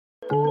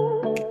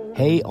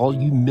Hey, all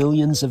you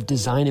millions of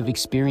Design of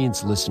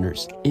Experience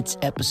listeners, it's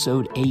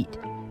episode 8.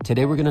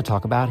 Today we're going to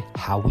talk about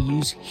how we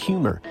use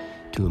humor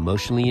to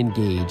emotionally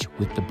engage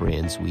with the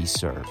brands we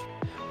serve.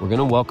 We're going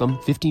to welcome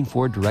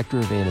 15-4 Director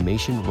of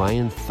Animation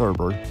Ryan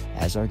Thurber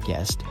as our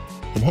guest.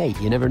 And hey,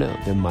 you never know,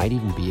 there might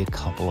even be a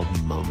couple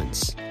of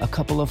moments, a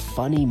couple of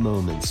funny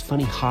moments,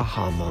 funny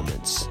ha-ha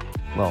moments.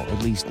 Well,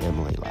 at least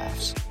Emily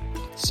laughs.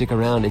 Stick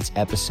around, it's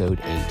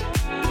episode 8.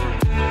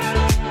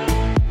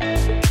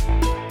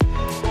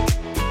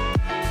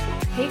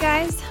 Hey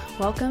guys,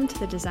 welcome to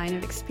the Design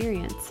of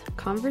Experience,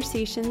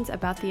 conversations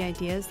about the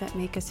ideas that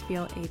make us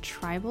feel a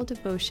tribal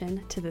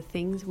devotion to the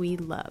things we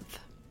love.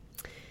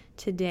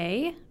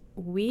 Today,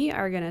 we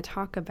are going to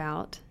talk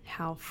about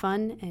how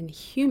fun and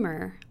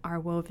humor are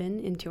woven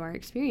into our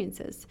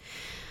experiences.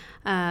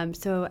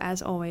 So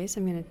as always,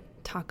 I'm going to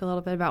talk a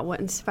little bit about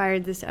what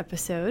inspired this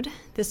episode.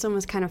 This one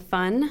was kind of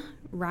fun.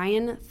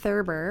 Ryan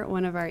Thurber,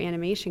 one of our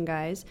animation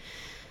guys,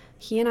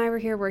 he and I were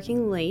here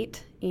working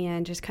late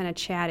and just kind of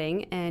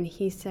chatting, and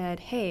he said,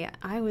 hey,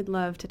 I would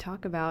love to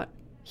talk about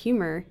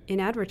humor in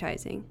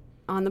advertising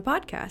on the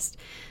podcast.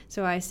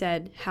 So I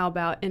said, how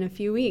about in a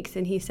few weeks?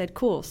 And he said,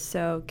 cool.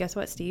 So guess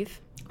what,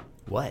 Steve?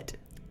 What?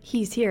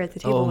 He's here at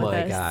the table with us.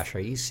 Oh my gosh, are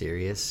you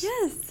serious?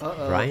 Yes.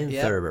 Ryan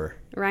Thurber.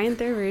 Ryan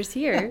Thurber is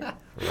here.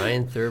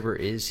 Ryan Thurber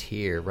is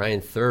here. Ryan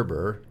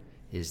Thurber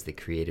is the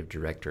creative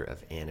director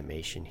of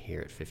animation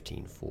here at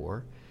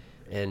 15-4.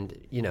 And,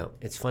 you know,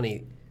 it's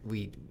funny,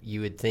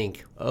 you would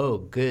think, oh,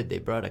 good, they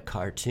brought a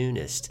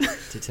cartoonist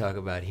to talk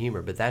about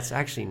humor, but that's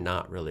actually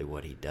not really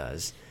what he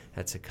does.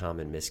 That's a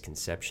common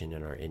misconception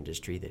in our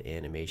industry that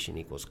animation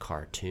equals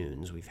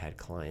cartoons. We've had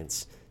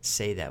clients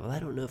say that. Well, I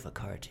don't know if a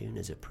cartoon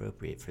is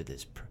appropriate for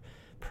this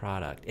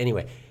product.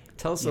 Anyway,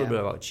 tell us a little bit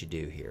about what you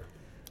do here.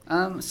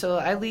 So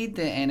I lead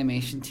the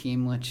animation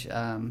team, which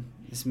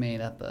is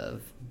made up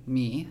of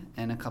me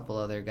and a couple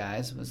other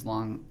guys, as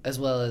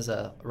well as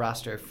a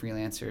roster of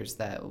freelancers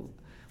that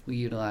we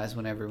utilize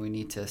whenever we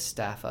need to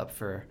staff up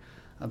for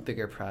a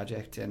bigger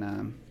project.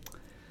 And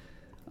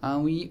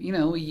we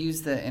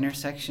use the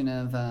intersection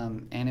of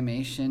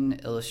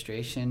animation,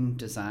 illustration,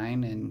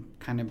 design, and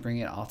kind of bring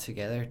it all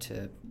together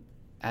to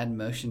add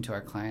motion to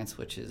our clients,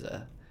 which is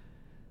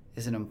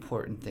an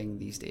important thing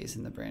these days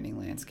in the branding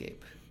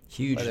landscape.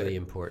 Hugely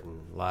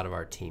important. A lot of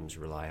our teams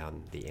rely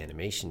on the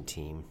animation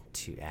team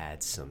to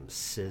add some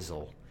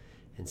sizzle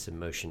and some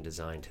motion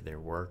design to their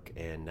work.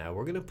 And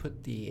we're going to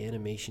put the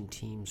animation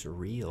team's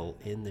reel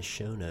in the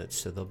show notes,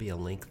 so there'll be a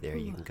link there.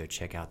 You can go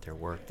check out their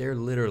work. There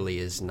literally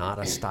is not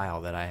a style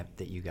that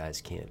you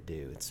guys can't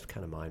do. It's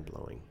kind of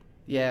mind-blowing.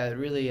 Yeah, it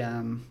really,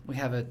 we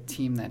have a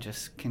team that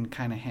just can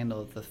kind of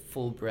handle the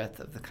full breadth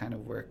of the kind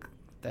of work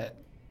that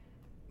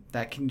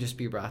can just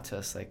be brought to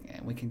us. Like,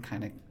 and we can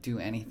kind of do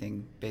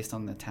anything based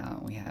on the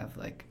talent we have,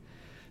 like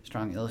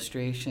strong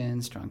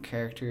illustration, strong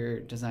character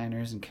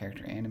designers and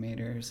character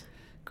animators,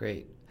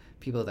 great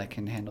people that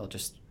can handle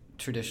just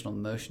traditional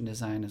motion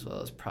design as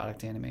well as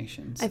product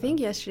animation. So. I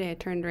think yesterday I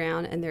turned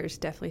around and there's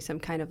definitely some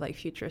kind of like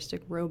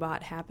futuristic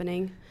robot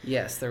happening.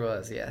 Yes, there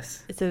was,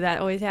 yes. So that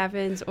always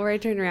happens. Or I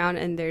turn around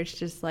and there's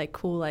just like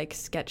cool like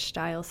sketch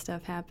style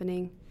stuff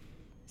happening.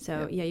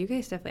 So yeah, you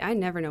guys definitely, I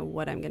never know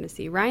what I'm going to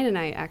see. Ryan and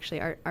I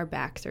actually, our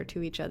backs are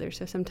to each other.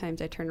 So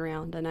sometimes I turn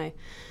around and I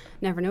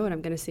never know what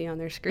I'm going to see on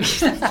their screen.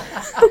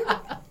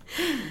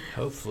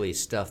 Hopefully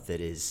stuff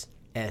that is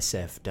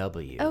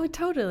SFW. Oh,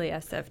 totally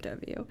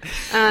SFW.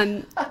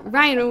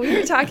 Ryan, when we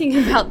were talking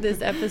about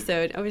this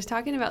episode, I was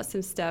talking about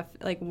some stuff,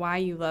 like why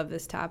you love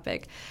this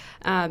topic.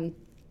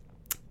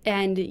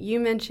 And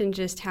you mentioned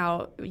just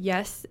how,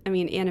 yes, I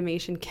mean,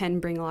 animation can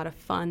bring a lot of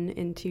fun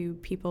into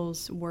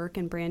people's work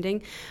and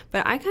branding,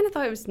 but I kind of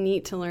thought it was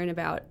neat to learn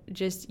about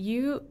just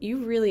you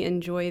really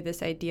enjoy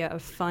this idea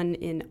of fun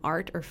in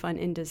art or fun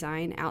in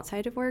design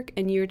outside of work,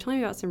 and you were telling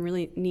me about some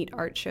really neat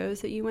art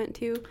shows that you went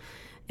to,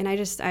 and I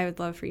would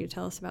love for you to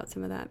tell us about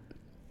some of that.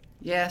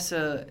 Yeah,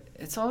 so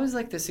it's always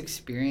like this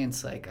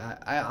experience. Like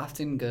I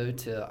often go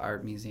to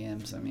art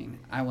museums. I mean,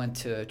 I went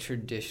to a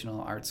traditional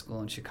art school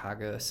in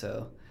Chicago,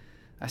 so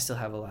I still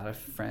have a lot of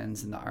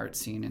friends in the art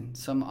scene, and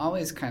so I'm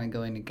always kind of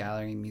going to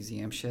gallery and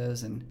museum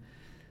shows, and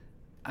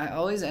I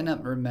always end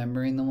up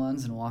remembering the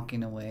ones and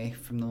walking away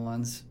from the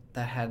ones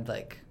that had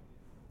like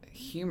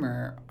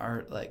humor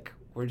or like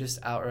were just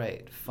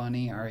outright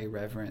funny or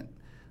irreverent.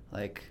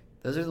 Like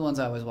those are the ones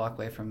I always walk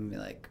away from and be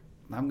like,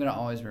 I'm gonna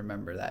always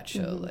remember that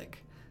show. Mm-hmm.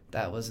 Like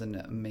that was an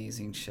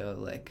amazing show.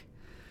 Like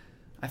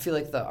I feel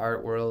like the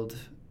art world,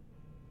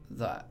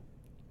 the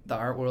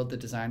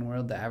design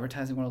world, the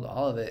advertising world,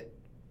 all of it,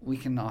 we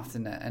can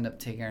often end up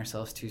taking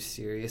ourselves too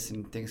serious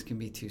and things can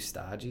be too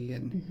stodgy.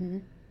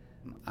 And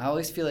I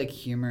always feel like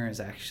humor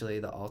is actually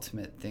the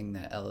ultimate thing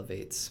that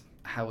elevates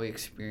how we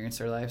experience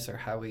our lives or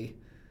how we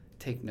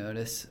take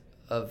notice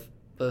of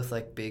both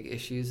like big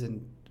issues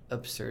and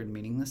absurd,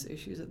 meaningless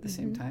issues at the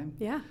same time.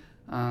 Yeah.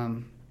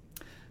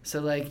 So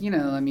like, you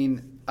know, I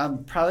mean,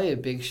 probably a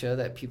big show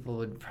that people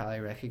would probably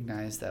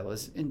recognize that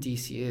was in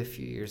DC a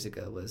few years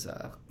ago was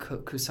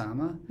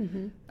Kusama.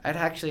 I'd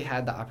actually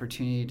had the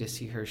opportunity to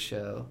see her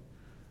show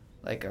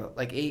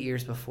like 8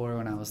 years before,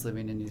 when I was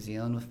living in New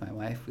Zealand with my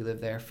wife. We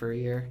lived there for a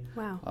year.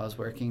 Wow. I was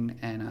working,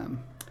 and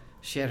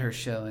she had her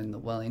show in the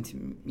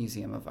Wellington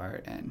Museum of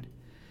Art, and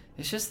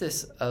it's just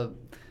this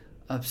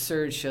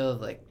absurd show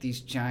of like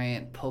these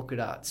giant polka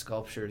dot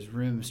sculptures,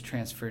 rooms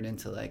transferred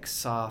into like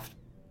soft,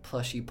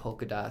 plushy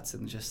polka dots,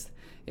 and just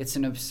it's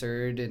an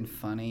absurd and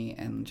funny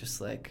and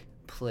just like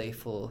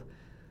playful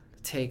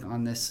take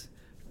on this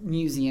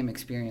museum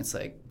experience.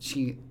 Like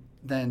she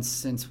then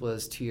since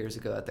was 2 years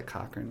ago at the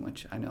Cochrane,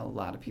 which I know a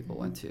lot of people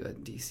went to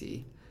at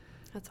DC.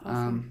 That's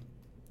awesome.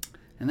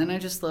 And then I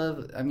just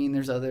love, I mean,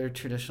 there's other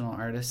traditional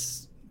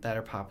artists that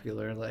are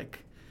popular. Like,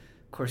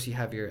 of course, you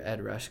have your Ed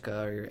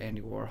Rushka or your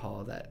Andy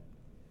Warhol. That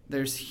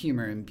there's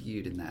humor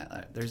imbued in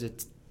that. There's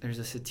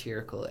a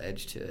satirical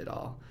edge to it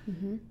all.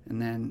 Mm-hmm.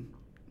 And then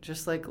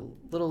just like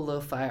little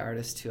lo-fi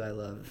artists too, I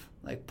love,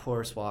 like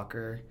Porus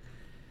Walker.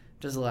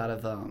 Does a lot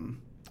of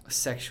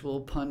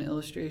sexual pun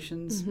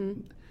illustrations.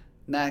 Mm-hmm.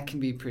 That can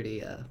be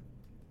pretty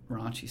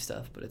raunchy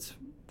stuff, but it's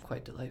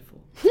quite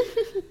delightful.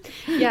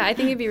 Yeah, I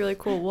think it'd be really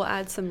cool. We'll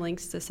add some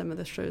links to some of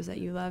the shows that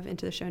you love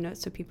into the show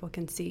notes so people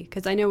can see.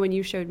 Because I know when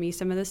you showed me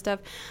some of this stuff,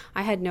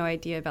 I had no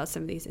idea about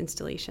some of these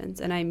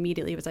installations. And I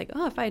immediately was like,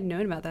 oh, if I had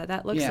known about that,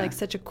 that looks like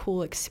such a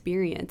cool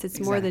experience. It's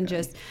more than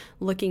just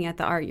looking at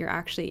the art. You're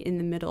actually in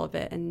the middle of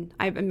it. And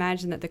I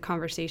imagine that the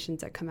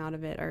conversations that come out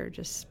of it are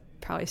just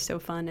probably so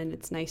fun, and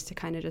it's nice to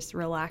kind of just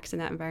relax in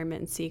that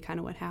environment and see kind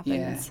of what happens.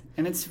 Yeah,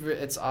 and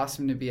it's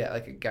awesome to be at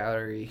like a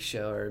gallery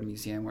show or a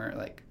museum where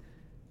like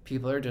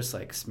people are just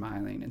like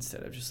smiling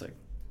instead of just like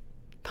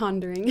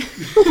pondering.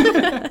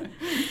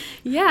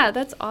 Yeah,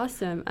 that's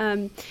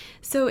awesome.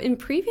 So in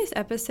previous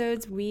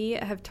episodes, we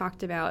have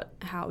talked about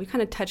how we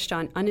kind of touched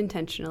on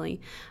unintentionally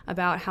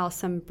about how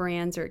some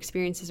brands or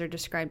experiences are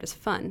described as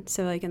fun.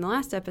 So like in the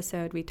last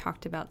episode, we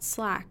talked about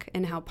Slack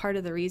and how part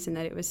of the reason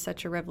that it was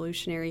such a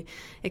revolutionary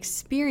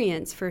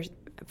experience for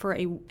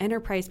a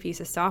enterprise piece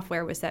of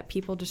software was that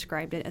people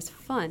described it as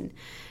fun.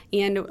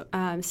 And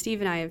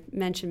Steve and I have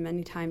mentioned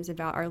many times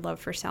about our love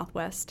for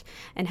Southwest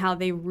and how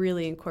they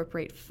really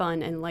incorporate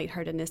fun and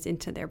lightheartedness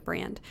into their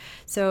brand.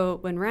 So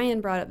when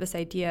Ryan brought up this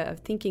idea of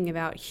thinking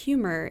about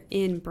humor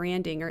in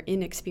branding or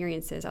in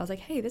experiences, I was like,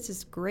 hey, this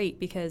is great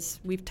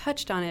because we've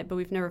touched on it, but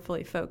we've never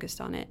fully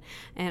focused on it.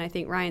 And I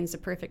think Ryan's the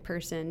perfect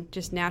person,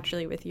 just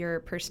naturally with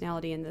your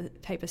personality and the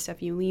type of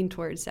stuff you lean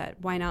towards, that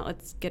why not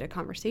let's get a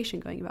conversation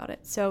going about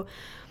it. So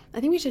I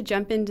think we should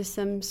jump into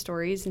some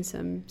stories and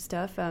some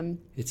stuff.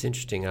 It's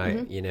interesting.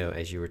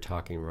 As you were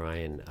talking,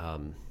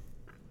 Ryan,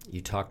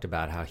 you talked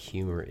about how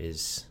humor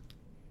is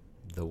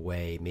the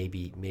way,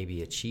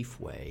 maybe a chief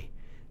way,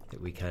 that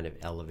we kind of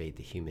elevate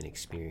the human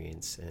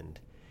experience,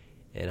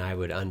 and I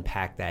would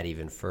unpack that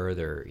even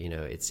further. You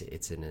know, it's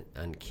an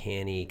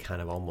uncanny,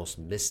 kind of almost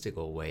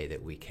mystical way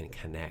that we can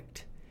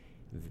connect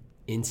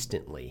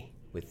instantly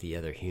with the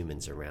other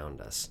humans around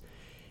us.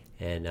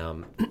 And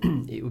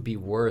it would be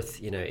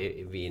worth,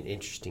 it would be an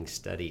interesting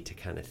study to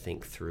kind of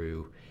think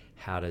through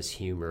how does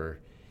humor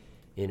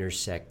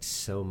intersect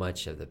so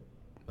much of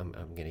I'm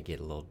going to get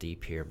a little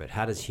deep here, but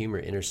how does humor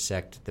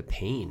intersect the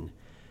pain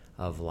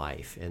of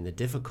life and the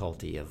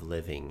difficulty of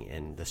living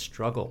and the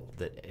struggle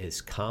that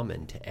is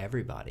common to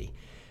everybody?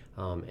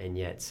 And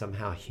yet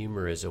somehow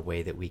humor is a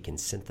way that we can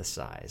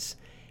synthesize.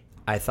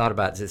 I thought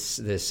about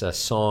this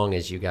song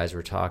as you guys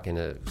were talking,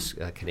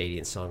 a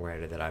Canadian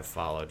songwriter that I've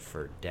followed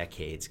for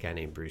decades, a guy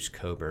named Bruce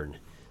Cockburn,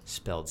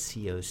 spelled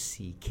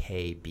Cockburn.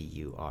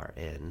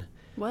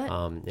 What?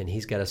 And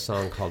he's got a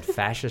song called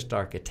Fascist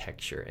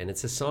Architecture, and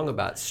it's a song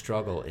about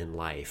struggle in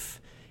life.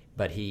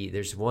 But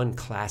there's one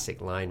classic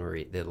line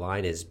where the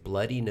line is,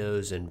 bloody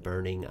nose and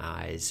burning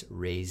eyes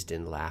raised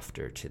in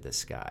laughter to the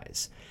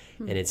skies.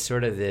 And it's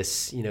sort of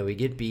this, we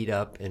get beat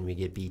up and we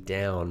get beat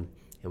down,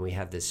 and we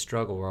have this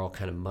struggle we're all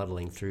kind of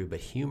muddling through,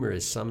 but humor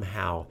is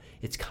somehow,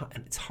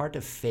 it's hard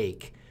to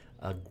fake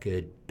a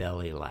good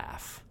belly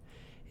laugh.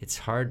 It's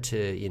hard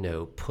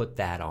to, put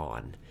that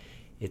on.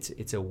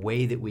 It's a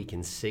way that we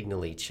can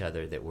signal each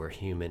other that we're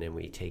human, and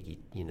we take,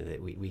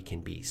 that we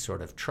can be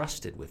sort of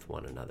trusted with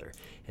one another.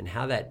 And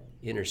how that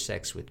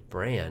intersects with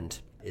brand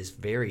is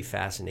very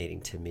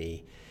fascinating to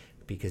me,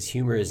 because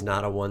humor is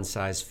not a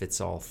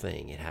one-size-fits-all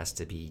thing. It has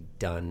to be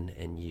done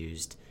and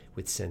used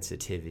with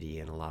sensitivity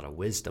and a lot of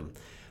wisdom.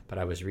 But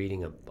I was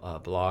reading a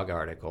blog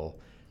article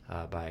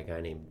by a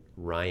guy named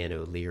Ryan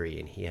O'Leary,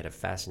 and he had a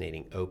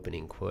fascinating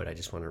opening quote. I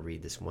just want to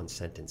read this one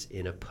sentence.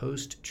 In a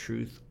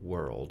post-truth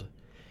world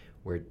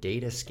where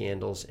data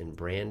scandals and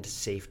brand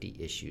safety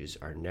issues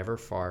are never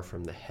far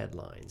from the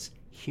headlines,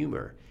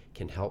 humor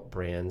can help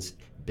brands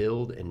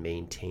build and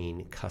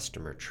maintain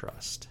customer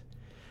trust.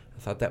 I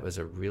thought that was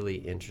a really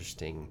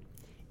interesting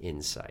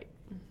insight.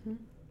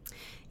 Mm-hmm.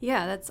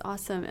 Yeah, that's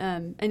awesome.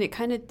 And it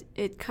kind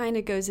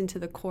of goes into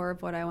the core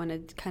of what I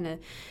want to kind of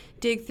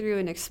dig through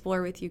and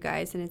explore with you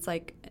guys. And it's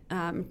like,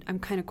 I'm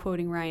kind of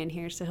quoting Ryan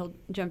here, so he'll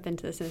jump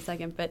into this in a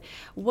second. But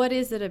what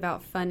is it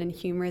about fun and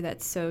humor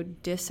that's so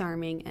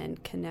disarming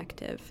and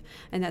connective?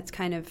 And that's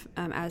kind of,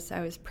 as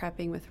I was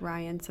prepping with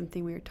Ryan,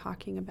 something we were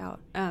talking about.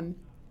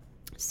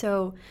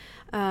 So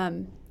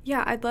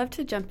Yeah, I'd love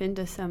to jump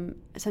into some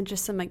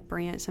like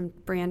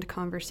brand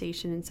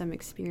conversation and some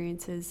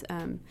experiences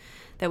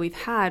that we've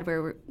had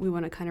where we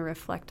want to kind of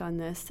reflect on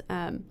this.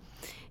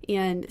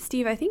 And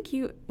Steve, I think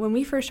when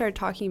we first started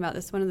talking about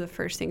this, one of the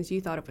first things you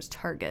thought of was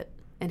Target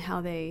and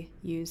how they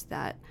use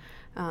that.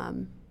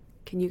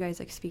 Can you guys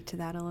speak to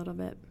that a little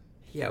bit?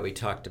 Yeah, we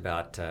talked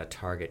about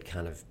Target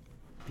kind of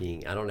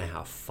being, I don't know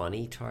how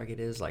funny Target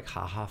is, like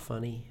ha-ha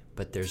funny,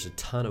 but there's a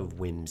ton of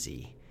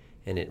whimsy.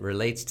 And it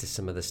relates to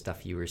some of the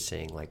stuff you were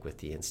saying, like with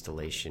the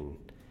installation,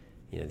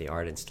 the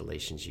art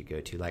installations you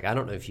go to. Like, I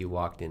don't know if you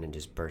walked in and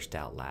just burst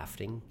out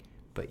laughing,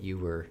 but you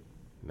were,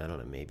 I don't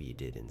know, maybe you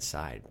did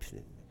inside.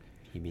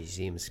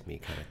 Museums can be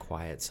kind of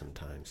quiet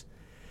sometimes.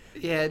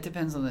 Yeah, it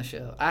depends on the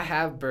show. I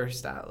have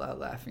burst out loud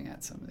laughing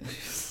at some of these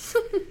shows.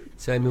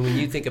 So, I mean, when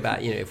you think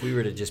about, if we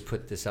were to just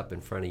put this up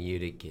in front of you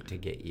to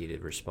get you to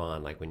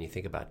respond, like when you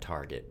think about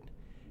Target,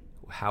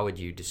 how would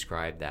you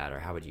describe that, or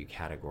how would you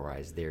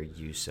categorize their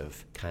use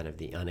of kind of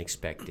the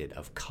unexpected,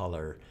 of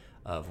color,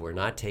 of we're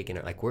not taking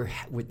it, like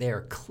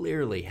they're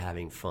clearly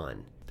having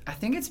fun? I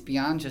think it's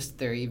beyond just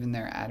their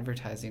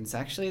advertising. It's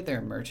actually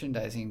their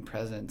merchandising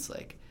presence.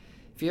 Like,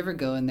 if you ever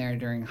go in there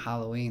during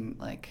Halloween,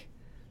 like,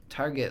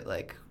 Target,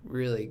 like,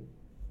 really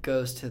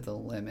goes to the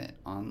limit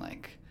on,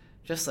 like,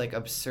 just, like,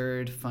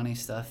 absurd, funny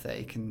stuff that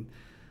you can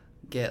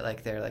get,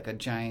 like, they're, like, a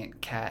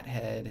giant cat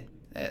head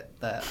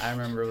that I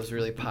remember was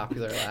really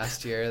popular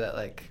last year, that,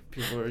 like,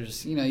 people were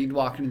just, you'd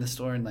walk into the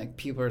store and, like,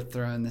 people are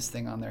throwing this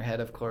thing on their head,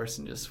 of course,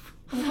 and just...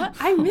 What?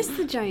 I missed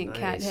the giant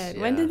cat head.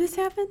 Yeah. When did this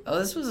happen? Oh,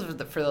 this was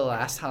for the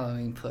last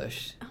Halloween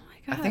push. Oh,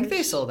 my gosh. I think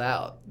they sold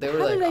out. They were,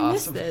 How like, did I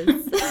awesome.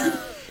 miss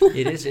this?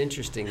 It is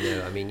interesting,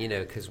 though. I mean,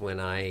 because when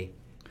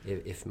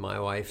if my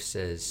wife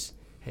says,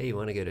 hey, you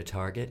want to go to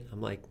Target?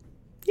 I'm like,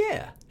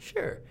 yeah,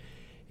 sure.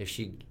 If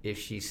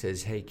she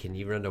says, hey, can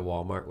you run to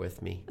Walmart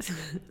with me?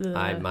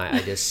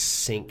 I just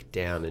sink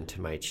down into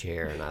my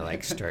chair and I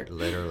start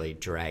literally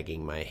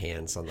dragging my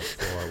hands on the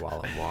floor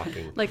while I'm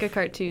walking. Like a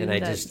cartoon. And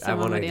I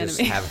want to just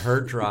have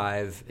her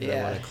drive, and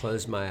I want to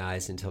close my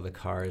eyes until the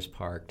car is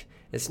parked.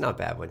 It's not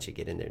bad once you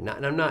get in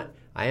there.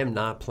 I am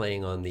not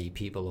playing on the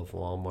people of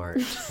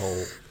Walmart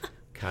whole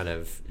kind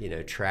of,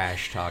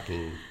 trash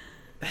talking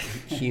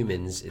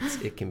humans.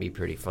 It can be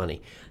pretty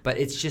funny, but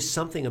it's just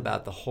something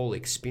about the whole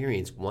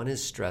experience. One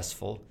is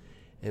stressful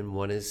and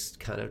one is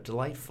kind of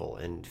delightful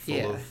and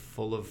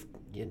full of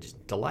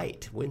just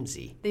delight,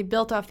 whimsy. They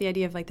built off the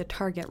idea of, like, the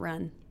Target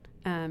run.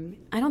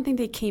 I don't think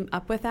they came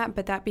up with that,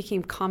 but that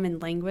became common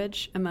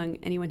language among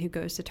anyone who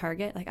goes to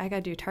Target. Like, I got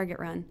to do a Target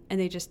run. And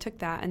they just took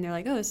that and they're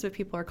like, oh, this is what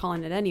people are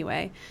calling it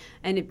anyway.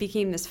 And it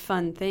became this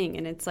fun thing.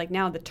 And it's like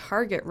now the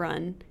Target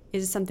run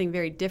is something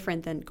very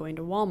different than going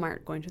to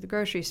Walmart, going to the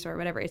grocery store,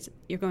 whatever.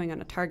 You're going on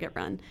a Target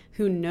run.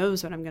 Who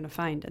knows what I'm going to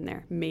find in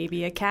there?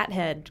 Maybe a cat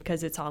head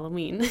because it's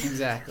Halloween.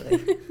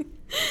 Exactly.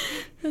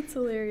 That's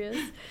hilarious.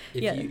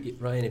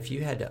 Ryan, if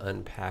you had to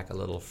unpack a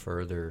little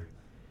further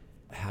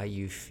how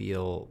you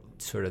feel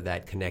sort of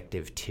that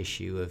connective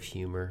tissue of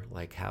humor,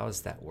 like how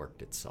has that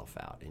worked itself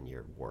out in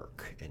your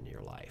work and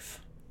your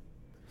life?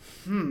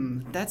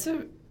 That's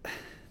a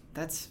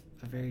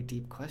very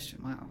deep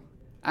question. Wow.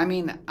 I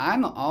mean,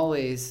 I'm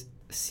always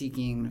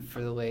seeking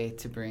for the way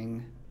to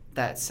bring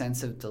that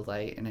sense of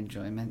delight and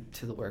enjoyment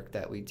to the work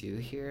that we do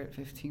here at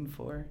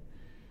 15-4.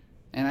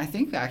 And I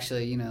think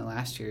actually,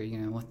 last year,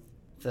 with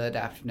the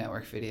Adaptive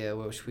Network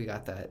video, which we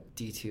got that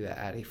D2 at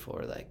Addy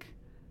for, like,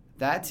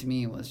 that to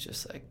me was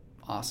just, like,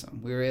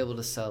 awesome. We were able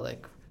to sell,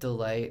 like,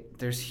 delight.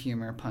 There's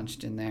humor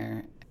punched in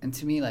there. And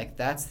to me, like,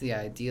 that's the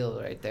ideal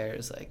right there,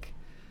 is, like,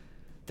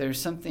 there's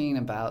something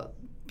about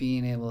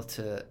being able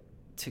to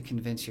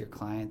convince your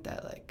client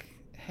that, like,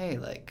 hey,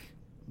 like,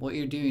 what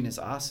you're doing is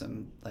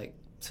awesome. Like,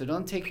 so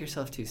don't take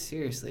yourself too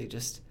seriously.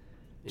 Just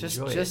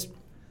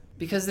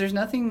because there's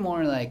nothing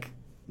more, like,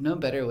 no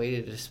better way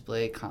to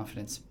display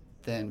confidence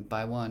than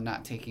by, one,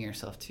 not taking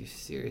yourself too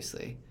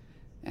seriously,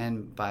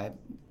 and by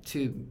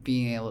two,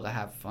 being able to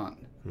have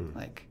fun.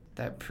 Like,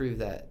 that prove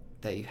that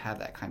you have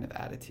that kind of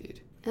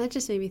attitude. And that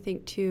just made me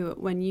think too,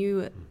 when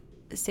you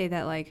say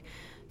that, like,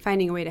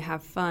 finding a way to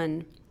have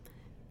fun,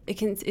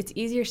 it's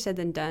easier said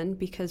than done,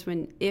 because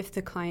if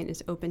the client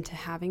is open to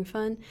having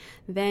fun,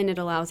 then it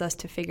allows us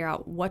to figure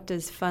out what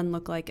does fun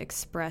look like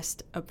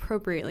expressed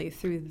appropriately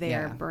through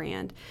their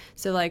brand.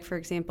 So, like, for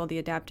example, the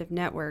Adaptive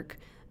Network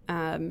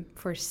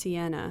for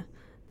Sienna.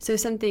 So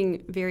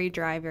something very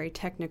dry, very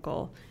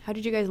technical. How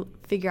did you guys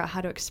figure out how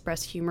to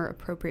express humor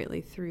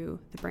appropriately through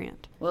the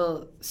brand?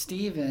 Well,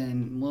 Steve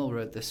and Will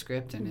wrote the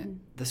script, and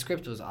the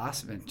script was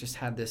awesome. It just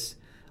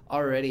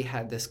already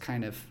had this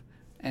kind of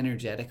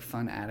energetic,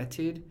 fun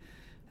attitude.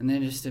 And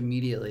then just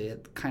immediately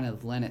it kind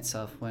of lent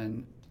itself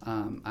when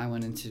I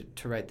went in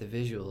to write the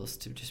visuals,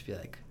 to just be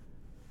like,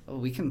 oh,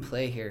 we can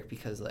play here,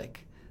 because,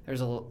 like,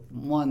 there's a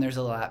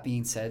lot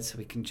being said, so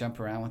we can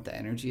jump around with the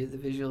energy of the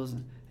visuals.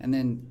 And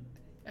then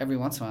every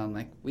once in a while, I'm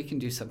like, we can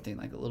do something,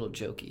 like, a little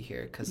jokey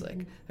here, because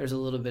like, there's a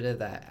little bit of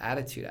that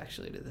attitude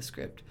actually to the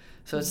script.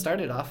 So it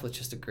started off with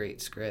just a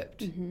great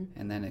script,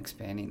 and then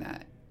expanding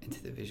that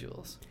into the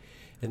visuals.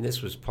 And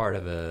this was part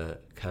of a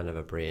kind of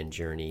a brand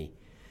journey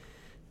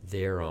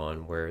they're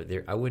on, where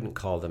I wouldn't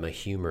call them a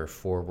humor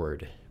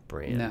forward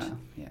brand. No,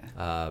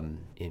 yeah.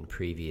 In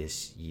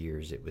previous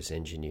years, it was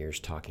engineers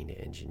talking to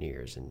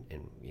engineers, and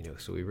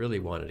so we really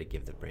wanted to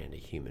give the brand a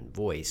human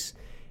voice,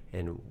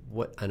 and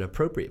what an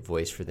appropriate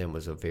voice for them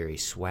was a very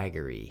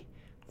swaggery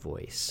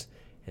voice.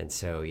 And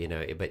so,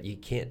 but you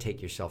can't take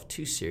yourself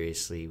too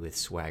seriously with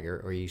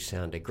swagger or you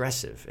sound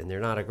aggressive, and they're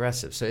not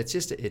aggressive. So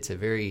it's a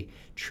very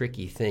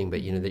tricky thing.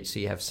 But, so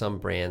you have some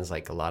brands,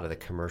 like a lot of the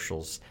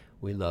commercials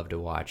we love to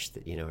watch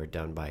that, are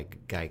done by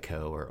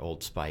Geico or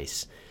Old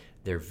Spice.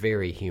 They're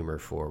very humor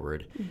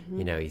forward.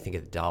 Mm-hmm. You think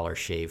of the Dollar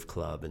Shave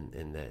Club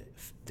and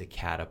the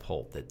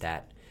catapult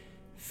that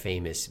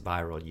famous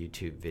viral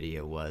YouTube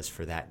video was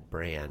for that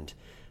brand,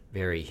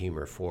 very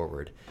humor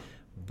forward.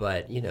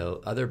 But,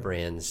 other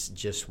brands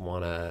just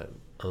want to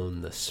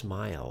own the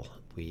smile.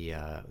 We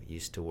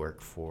used to work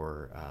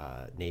for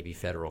Navy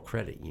Federal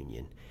Credit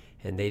Union,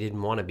 and they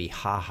didn't want to be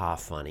ha-ha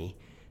funny.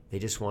 They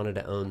just wanted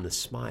to own the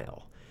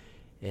smile.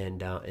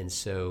 And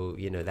so,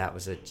 that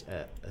was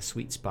a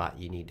sweet spot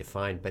you need to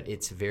find. But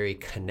it's very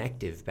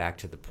connective back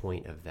to the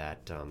point of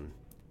that,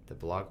 the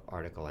blog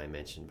article I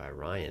mentioned by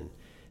Ryan,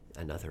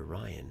 another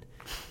Ryan.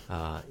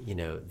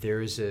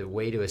 There's a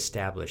way to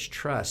establish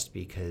trust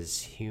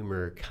because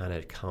humor kind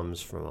of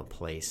comes from a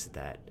place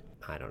that,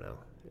 I don't know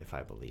if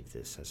I believe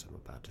this as I'm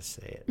about to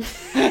say it.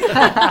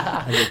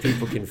 I think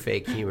people can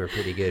fake humor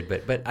pretty good,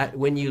 but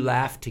when you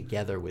laugh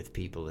together with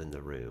people in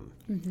the room,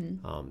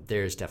 Mm-hmm.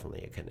 There's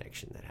definitely a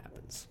connection that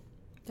happens.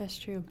 That's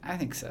true. I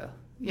think so.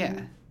 Yeah.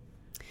 Mm-hmm.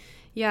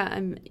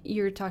 Yeah,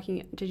 you were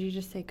talking, did you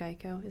just say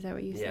Geico? Is that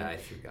what you said? Yeah, I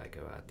threw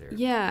Geico out there.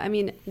 Yeah, I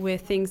mean,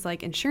 with things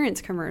like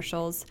insurance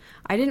commercials,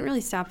 I didn't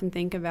really stop and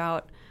think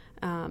about,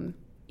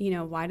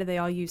 why do they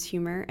all use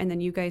humor? And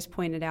then you guys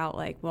pointed out,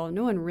 like, well,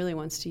 no one really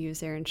wants to use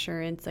their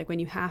insurance. Like, when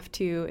you have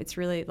to, it's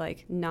really,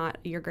 like, not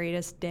your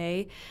greatest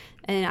day.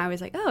 And I was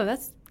like, oh,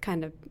 that's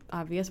kind of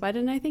obvious. Why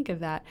didn't I think of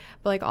that?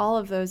 But, like, all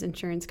of those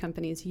insurance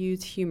companies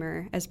use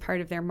humor as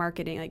part of their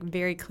marketing, like,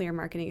 very clear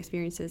marketing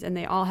experiences. And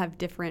they all have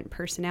different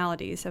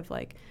personalities of,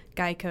 like,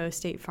 Geico,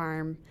 State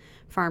Farm,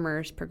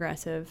 Farmers,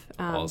 Progressive.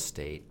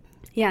 Allstate.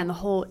 Yeah, and the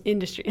whole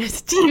industry.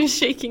 Steve is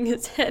shaking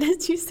his head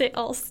as you say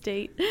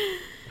Allstate.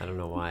 I don't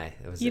know why.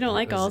 You don't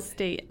like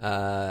Allstate.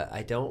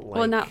 I don't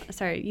like... Well,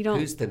 sorry, you don't...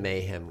 Who's the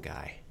Mayhem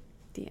guy?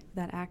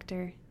 That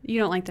actor. You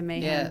don't like the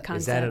Mayhem concept.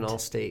 Is that an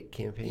Allstate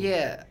campaign?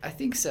 Yeah, I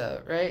think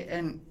so, right?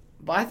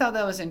 But I thought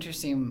that was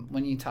interesting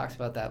when you talked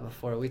about that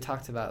before. We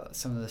talked about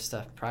some of the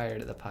stuff prior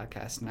to the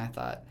podcast, and I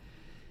thought,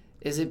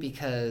 is it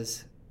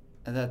because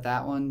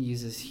that one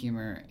uses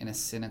humor in a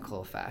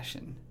cynical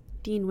fashion?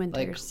 Dean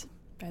Winters,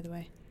 by the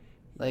way.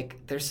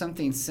 Like, there's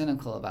something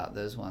cynical about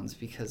those ones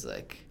because,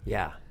 like...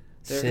 Yeah.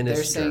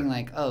 They're saying,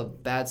 like, oh,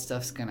 bad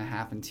stuff's going to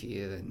happen to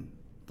you, and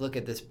look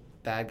at this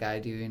bad guy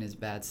doing his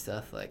bad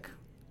stuff, like...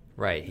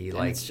 Right, he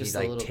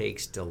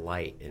takes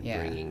delight in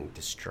bringing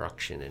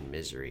destruction and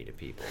misery to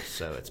people.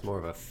 So it's more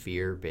of a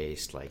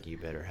fear-based, like, you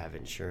better have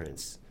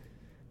insurance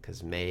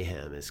because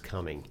mayhem is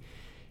coming.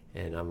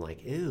 And I'm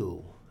like,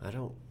 ew, I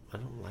don't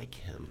like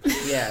him.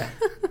 Yeah.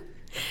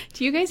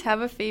 Do you guys have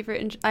a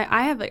favorite?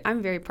 I have, like,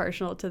 I'm very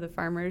partial to the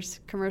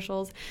Farmers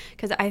commercials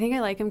because I think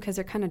I like them because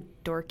they're kind of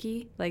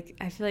dorky. Like,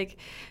 I feel like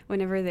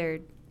whenever they're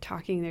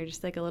talking, they're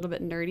just, like, a little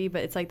bit nerdy,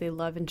 but it's like they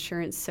love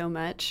insurance so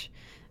much.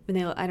 And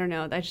I don't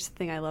know, that's just the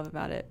thing I love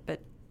about it.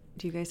 But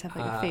do you guys have,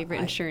 like, a favorite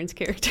insurance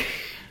character?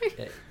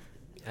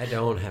 I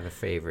don't have a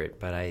favorite,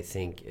 but I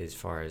think as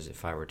far as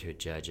if I were to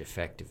judge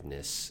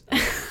effectiveness,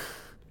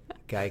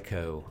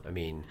 Geico, I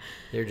mean,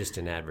 they're just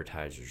an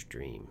advertiser's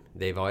dream.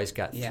 They've always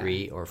got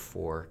 3 or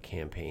 4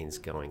 campaigns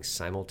going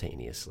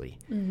simultaneously.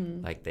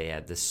 Mm-hmm. Like they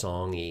had the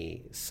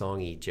songy,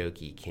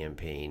 jokey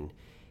campaign.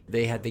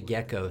 They had the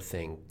gecko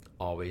thing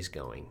always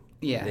going.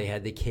 Yeah. They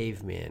had the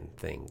caveman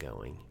thing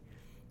going.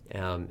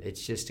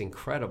 It's just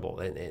incredible.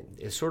 And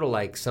it's sort of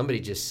like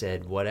somebody just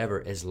said,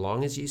 whatever, as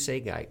long as you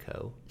say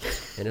Geico,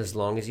 and as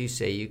long as you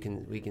say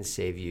we can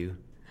save you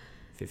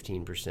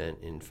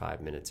 15% in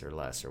 5 minutes or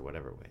less, or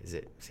whatever. Is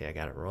it? See, I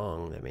got it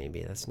wrong. That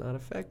maybe that's not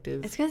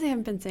effective. It's because they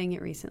haven't been saying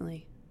it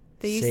recently.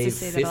 They used to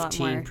say that a lot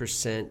more.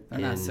 15%.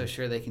 I'm not so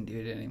sure they can do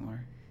it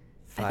anymore.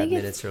 5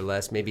 minutes or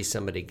less. Maybe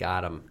somebody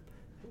got them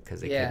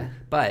because they couldn't.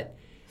 But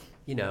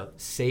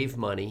save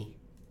money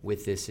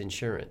with this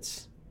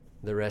insurance.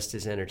 The rest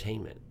is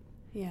entertainment.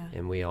 Yeah.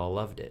 And we all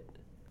loved it.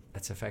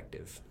 That's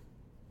effective.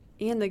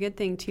 And the good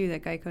thing too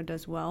that Geico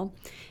does well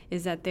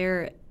is that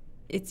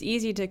it's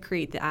easy to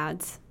create the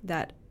ads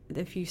that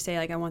if you say,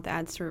 like, I want the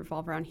ads to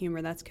revolve around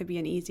humor, that could be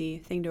an easy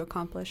thing to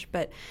accomplish.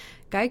 But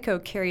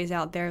Geico carries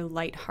out their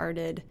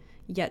lighthearted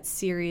yet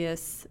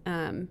serious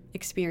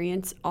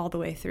experience all the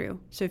way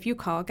through. So if you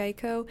call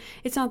Geico,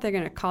 it's not they're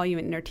going to call you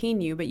and entertain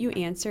you, but you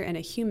answer and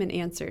a human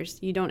answers.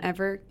 You don't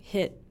ever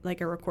hit,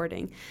 like, a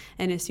recording.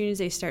 And as soon as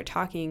they start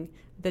talking,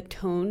 the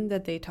tone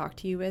that they talk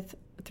to you with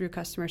through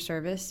customer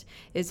service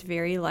is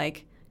very,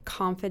 like,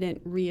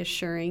 confident,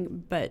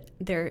 reassuring, but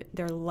they're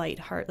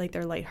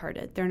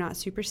lighthearted. They're not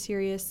super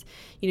serious.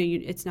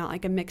 It's not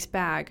like a mixed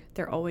bag.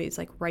 They're always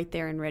like right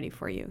there and ready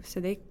for you. So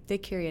they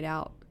carry it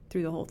out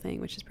through the whole thing,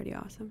 which is pretty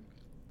awesome.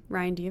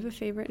 Ryan, do you have a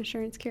favorite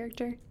insurance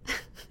character?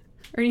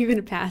 Or are you going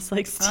to pass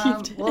like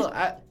Steve did? Well,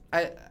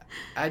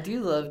 I do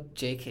love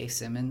J.K.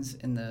 Simmons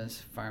in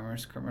those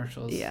Farmers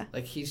commercials. Yeah.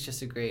 Like, he's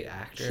just a great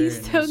actor.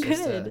 He's so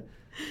good.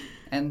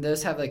 And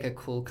those have like a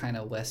cool kind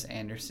of Wes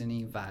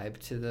Anderson-y vibe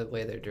to the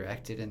way they're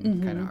directed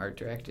and kind of art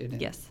directed.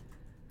 And yes.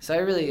 So I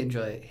really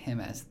enjoy him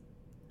as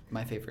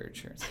my favorite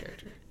insurance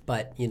character.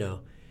 But,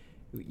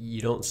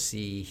 you don't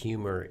see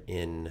humor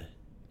in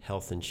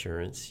health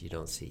insurance. You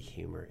don't see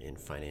humor in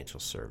financial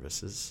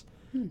services.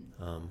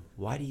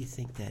 Why do you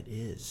think that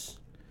is,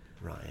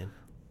 Ryan?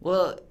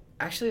 Well,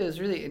 actually, it was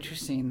really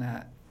interesting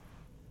that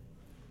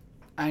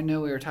I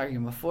know we were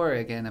talking before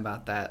again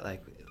about that,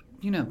 like,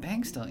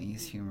 banks don't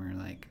use humor,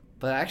 like,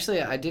 but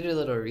actually I did a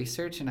little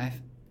research and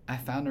I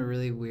found a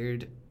really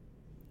weird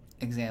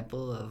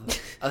example of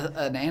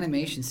an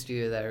animation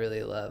studio that I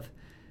really love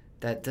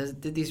that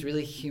did these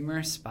really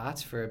humorous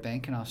spots for a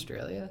bank in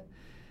Australia.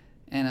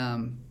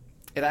 And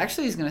it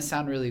actually is going to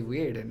sound really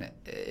weird, and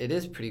it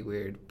is pretty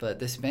weird, but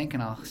this bank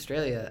in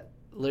Australia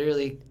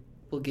literally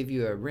will give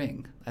you a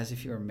ring as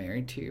if you were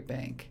married to your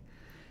bank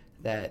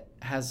that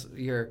has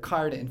your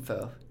card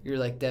info, your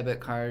like debit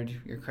card,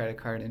 your credit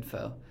card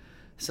info,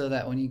 so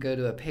that when you go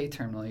to a pay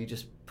terminal, you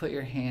just put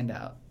your hand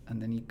out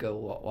and then you go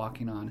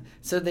walking on.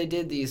 So they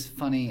did these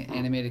funny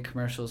animated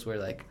commercials where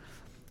like,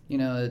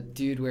 a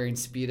dude wearing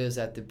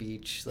Speedos at the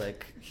beach,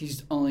 like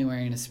he's only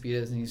wearing a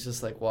Speedos and he's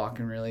just like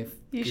walking really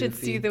You goofy. should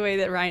see the way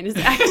that Ryan is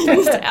acting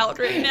this out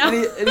right now.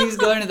 and he's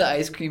going to the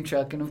ice cream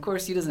truck, and of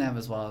course he doesn't have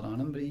his wallet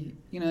on him, but he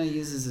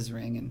uses his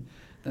ring and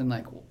then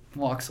like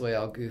walks away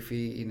all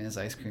goofy eating his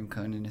ice cream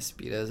cone in his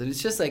Speedos. And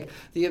it's just like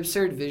the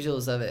absurd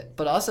visuals of it,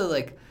 but also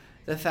like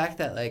the fact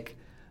that like,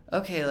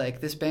 okay, like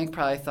this bank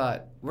probably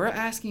thought, we're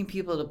asking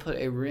people to put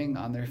a ring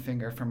on their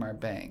finger from our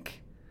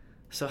bank,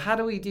 so how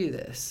do we do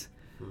this?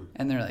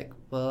 And they're like,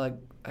 well,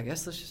 I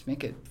guess let's just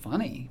make it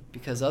funny,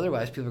 because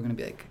otherwise people are going to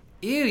be like,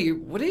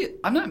 ew,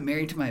 I'm not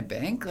married to my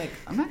bank. Like,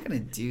 I'm not going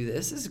to do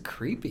this. This is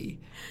creepy.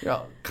 You're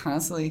all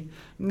constantly,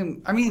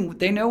 I mean,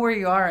 they know where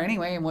you are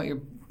anyway and what you're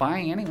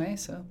buying anyway,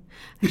 so.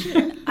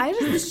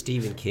 If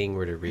Stephen King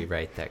were to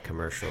rewrite that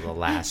commercial, the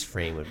last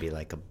frame would be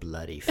like a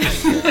bloody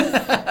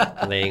finger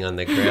laying on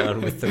the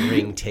ground with the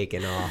ring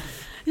taken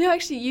off. No,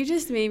 actually, you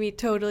just made me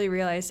totally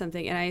realize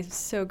something, and I'm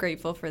so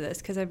grateful for this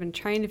because I've been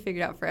trying to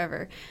figure it out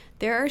forever.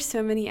 There are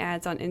so many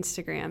ads on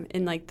Instagram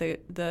in like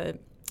the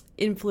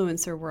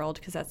influencer world,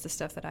 because that's the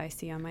stuff that I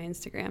see on my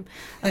Instagram,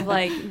 of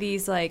like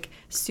these like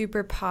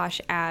super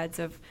posh ads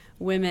of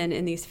women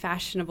in these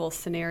fashionable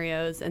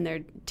scenarios, and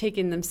they're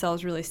taking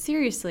themselves really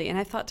seriously. And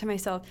I thought to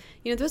myself,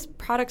 those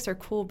products are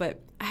cool, but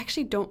I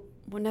actually don't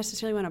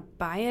necessarily want to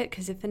buy it,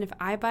 because if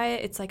I buy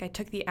it, it's like I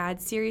took the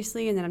ad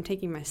seriously and then I'm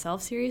taking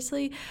myself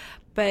seriously.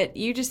 But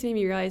you just made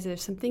me realize that if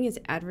something is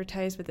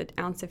advertised with an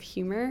ounce of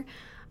humor,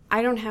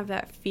 I don't have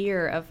that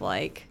fear of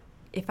like,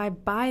 if I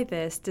buy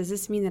this, does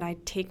this mean that I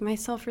take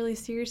myself really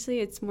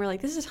seriously? It's more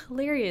like, this is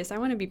hilarious. I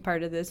want to be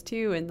part of this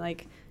too. And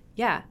like,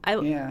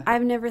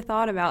 I've never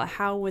thought about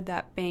how would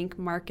that bank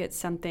market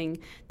something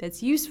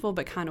that's useful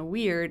but kind of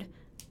weird,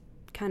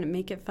 kind of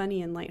make it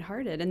funny and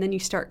lighthearted. And then you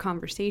start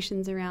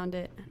conversations around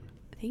it.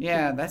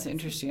 That's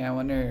interesting. I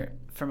wonder,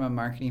 from a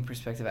marketing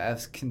perspective,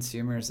 as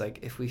consumers, like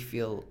if we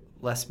feel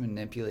less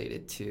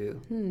manipulated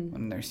too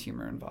when there's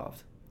humor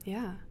involved.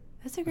 Yeah,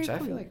 that's a great point.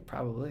 Which I feel like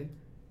probably.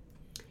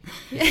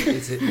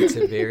 It's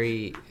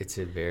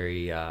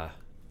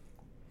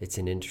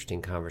an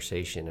interesting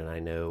conversation, and I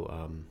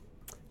know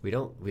we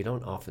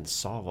don't often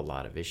solve a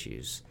lot of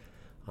issues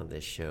on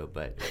this show,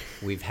 but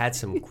we've had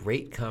some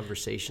great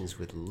conversations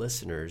with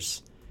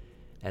listeners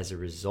as a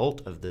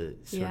result of the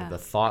sort of the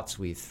thoughts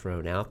we've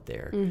thrown out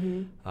there,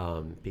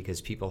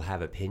 because people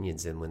have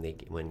opinions, and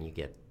when you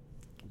get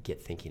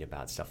thinking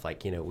about stuff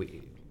like,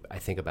 I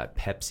think about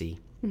Pepsi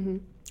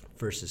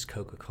versus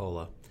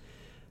Coca-Cola.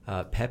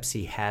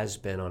 Pepsi has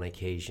been on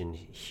occasion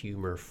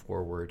humor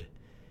forward,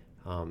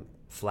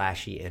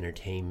 flashy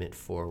entertainment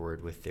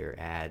forward with their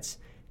ads.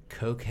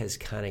 Coke has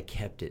kind of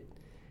kept it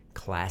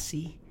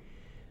classy.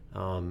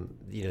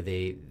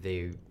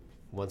 They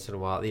once in a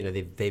while,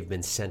 they've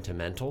been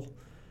sentimental.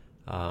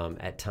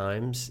 At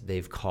times,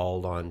 they've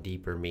called on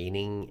deeper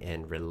meaning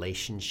and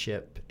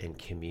relationship and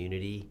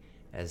community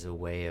as a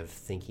way of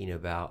thinking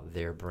about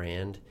their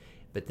brand.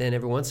 But then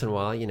every once in a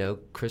while,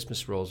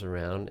 Christmas rolls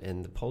around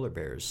and the polar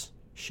bears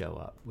show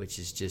up, which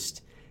is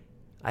just,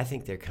 I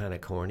think they're kind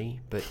of corny,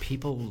 but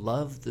people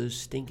love those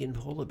stinking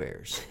polar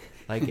bears.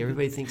 Like,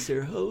 everybody thinks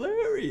they're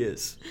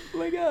hilarious. Oh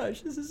my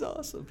gosh, this is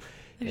awesome.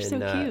 They're so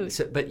cute.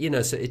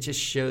 So it just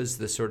shows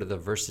the sort of the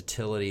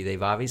versatility.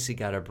 They've obviously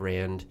got a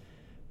brand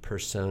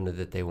persona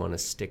that they want to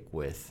stick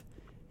with,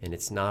 and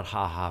it's not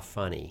ha-ha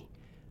funny.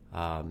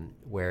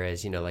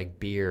 Whereas, like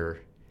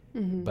beer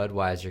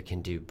Budweiser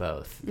can do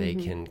both. They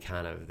can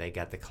they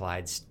got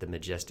the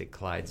majestic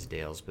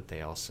Clydesdales, but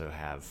they also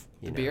have,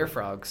 beer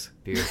frogs.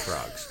 Beer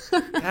frogs.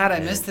 God, I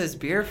miss those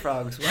beer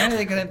frogs. When are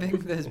they going to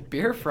bring those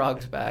beer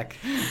frogs back?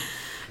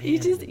 You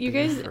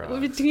guys,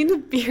 between the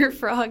beer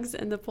frogs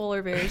and the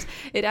polar bears,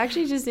 it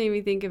actually just made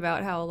me think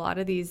about how a lot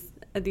of these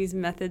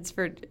methods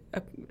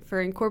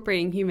for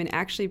incorporating human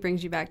actually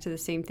brings you back to the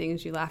same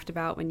things you laughed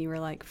about when you were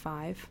like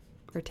 5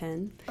 or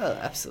 10. Oh,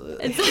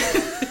 absolutely.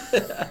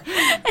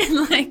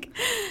 And like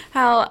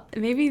how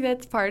maybe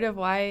that's part of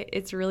why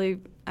it's really,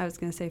 I was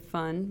going to say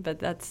fun, but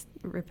that's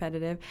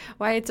repetitive,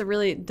 why it's a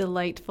really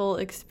delightful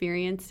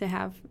experience to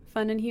have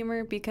fun and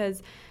humor,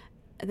 because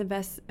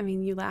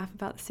you laugh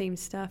about the same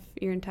stuff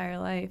your entire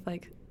life,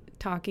 like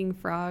talking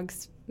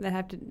frogs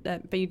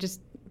but you just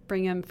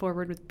bring them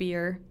forward with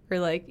beer, or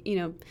like,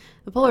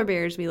 the polar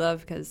bears we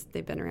love because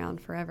they've been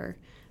around forever.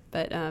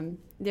 But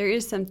there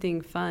is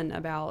something fun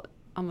about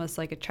almost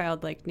like a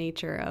childlike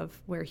nature of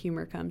where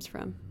humor comes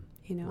from,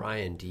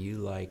 Ryan, do you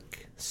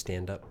like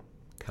stand-up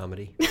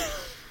comedy?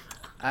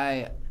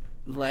 I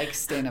like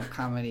stand-up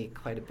comedy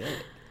quite a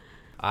bit.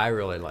 I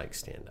really like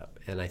stand-up,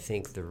 and I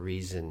think the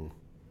reason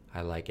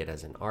I like it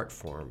as an art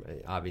form,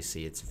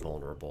 obviously it's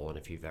vulnerable, and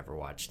if you've ever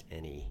watched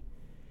any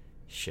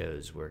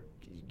shows where,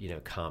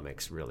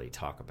 comics really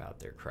talk about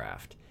their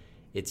craft,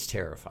 it's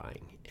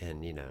terrifying,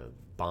 and,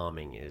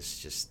 bombing is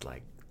just,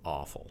 like,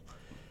 awful.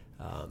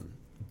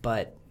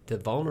 But the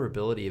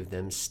vulnerability of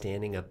them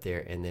standing up there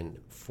and then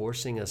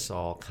forcing us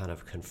all, kind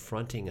of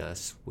confronting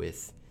us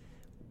with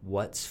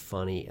what's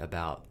funny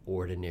about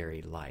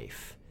ordinary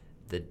life,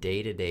 the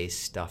day-to-day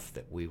stuff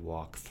that we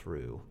walk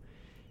through,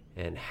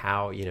 and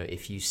how,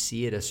 if you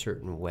see it a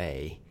certain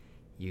way,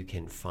 you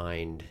can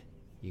find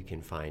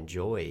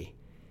joy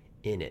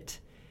in it.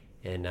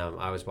 And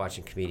I was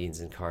watching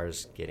Comedians in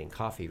Cars Getting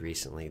Coffee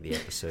recently, the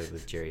episode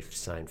with Jerry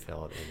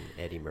Seinfeld and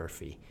Eddie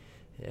Murphy.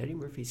 And Eddie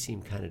Murphy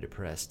seemed kind of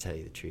depressed, to tell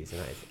you the truth,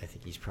 and I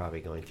think he's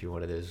probably going through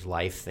one of those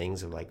life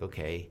things of like,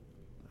 okay,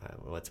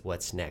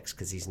 what's next?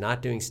 Because he's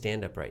not doing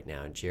stand-up right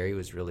now, and Jerry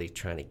was really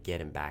trying to get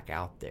him back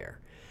out there.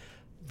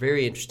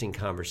 Very interesting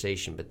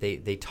conversation, but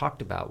they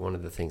talked about one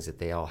of the things that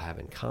they all have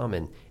in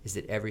common is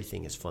that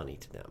everything is funny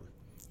to them.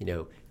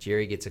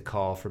 Jerry gets a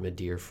call from a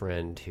dear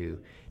friend who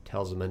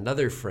tells him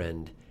another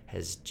friend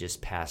has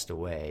just passed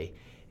away,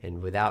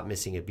 and without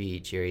missing a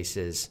beat, Jerry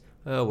says,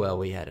 "Oh well,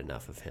 we had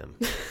enough of him."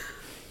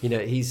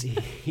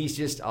 He's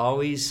just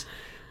always,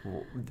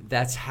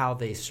 that's how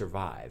they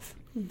survive.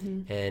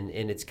 Mm-hmm.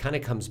 And it kind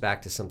of comes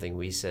back to something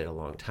we said a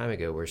long time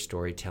ago, where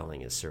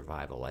storytelling is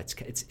survival.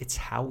 It's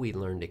how we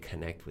learn to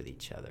connect with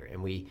each other.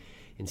 And we,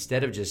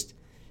 instead of just,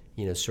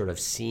 sort of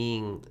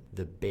seeing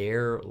the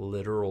bare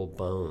literal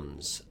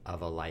bones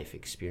of a life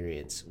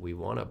experience, we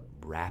want to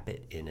wrap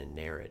it in a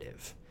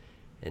narrative.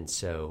 And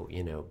so,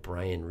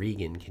 Brian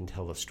Regan can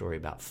tell a story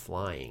about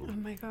flying. Oh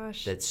my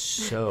gosh. That's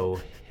so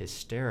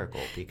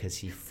hysterical, because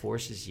he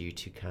forces you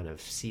to kind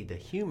of see the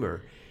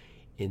humor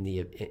in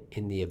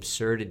the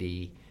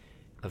absurdity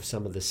of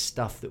some of the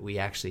stuff that we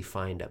actually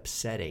find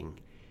upsetting,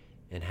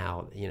 and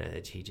how,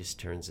 that he just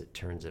turns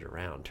it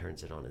around,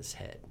 turns it on his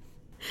head.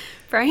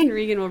 Brian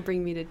Regan will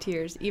bring me to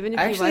tears, even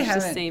if you watch the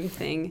same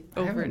thing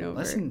over and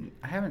over.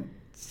 I haven't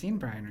seen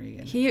Brian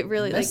Regan. He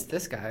really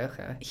this guy.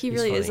 Okay, He's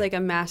really funny. Is like a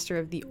master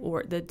of the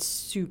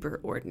super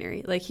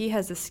ordinary. Like, he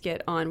has a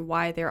skit on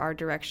why there are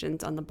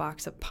directions on the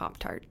box of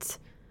Pop-Tarts.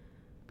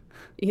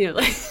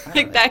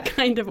 Like that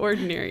kind of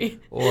ordinary.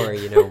 Or,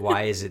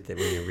 why is it that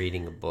when you're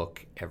reading a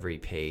book, every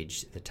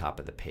page, at the top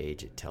of the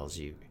page, it tells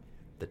you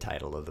the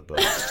title of the book?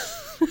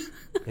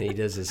 And he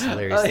does this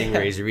hilarious thing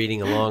where he's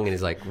reading along and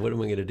he's like, what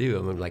am I going to do?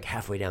 I'm like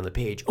halfway down the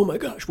page. Oh my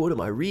gosh, what am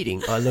I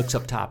reading? Oh, it looks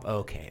up top.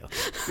 Okay.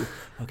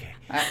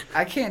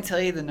 I can't tell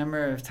you the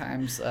number of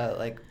times,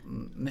 like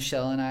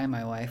Michelle and I,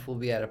 my wife, will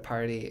be at a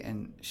party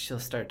and she'll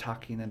start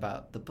talking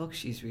about the book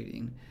she's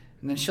reading.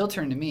 And then she'll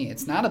turn to me.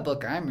 It's not a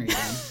book I'm reading.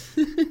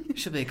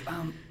 She'll be like,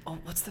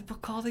 what's the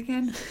book called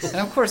again? And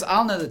of course,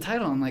 I'll know the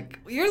title. I'm like,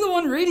 well, you're the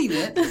one reading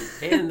it.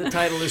 And the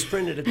title is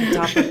printed at the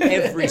top of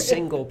every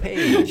single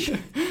page.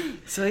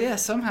 So yeah,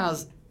 somehow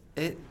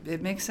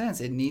it makes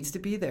sense. It needs to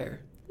be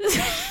there.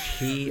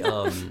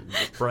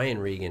 Brian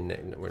Regan,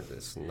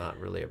 it's not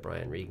really a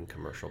Brian Regan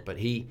commercial, but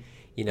he,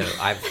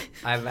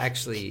 I've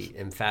actually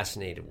am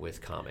fascinated with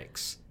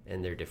comics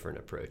and their different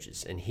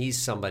approaches. And he's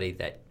somebody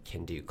that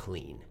can do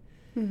clean.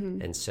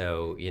 Mm-hmm. And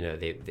so,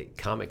 the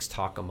comics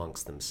talk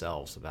amongst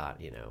themselves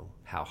about,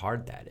 how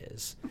hard that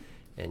is.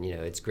 And,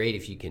 it's great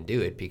if you can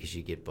do it, because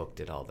you get booked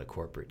at all the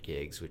corporate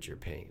gigs, which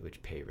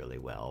pay really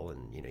well.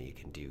 And, you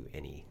can do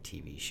any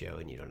TV show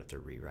and you don't have to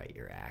rewrite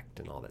your act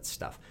and all that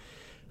stuff.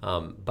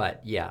 But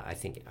yeah, I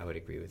think I would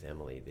agree with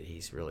Emily that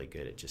he's really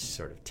good at just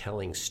sort of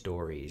telling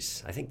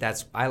stories. I think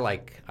I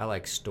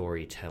like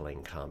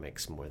storytelling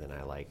comics more than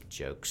I like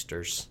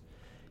jokesters.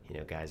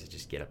 Guys that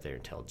just get up there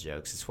and tell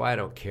jokes. It's why I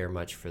don't care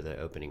much for the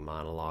opening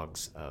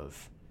monologues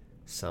of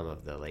some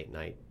of the late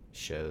night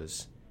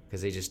shows,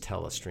 because they just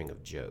tell a string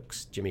of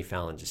jokes. Jimmy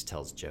Fallon just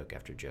tells joke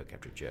after joke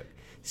after joke.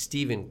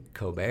 Stephen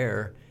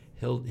Colbert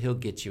he'll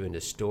get you into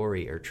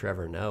story, or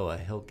Trevor Noah,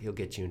 he'll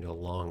get you into a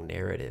long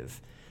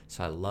narrative.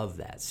 So I love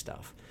that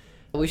stuff.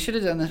 We should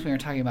have done this when we were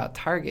talking about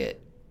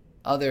Target,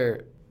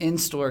 other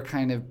in-store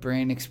kind of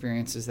brand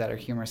experiences that are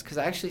humorous, because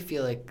I actually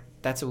feel like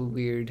that's a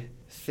weird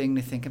thing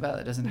to think about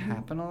that doesn't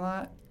happen a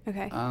lot.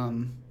 Okay.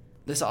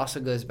 This also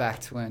goes back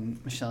to when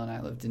Michelle and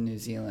I lived in New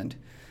Zealand,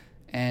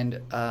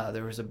 and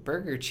there was a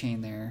burger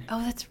chain there.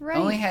 Oh, that's right.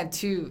 Only had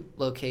 2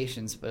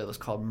 locations, but it was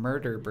called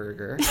Murder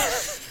Burger.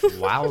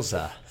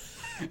 Wowza.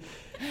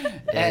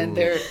 And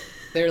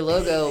their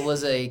logo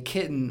was a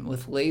kitten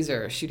with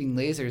shooting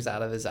lasers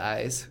out of his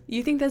eyes.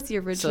 You think that's the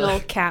original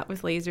cat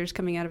with lasers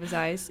coming out of his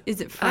eyes? Is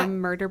it from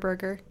Murder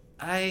Burger?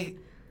 I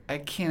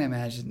can't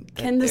imagine.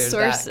 Can the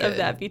source of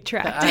that be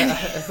tracked?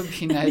 It would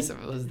be nice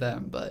if it was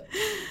them, but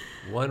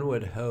one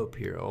would hope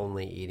you're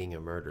only eating a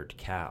murdered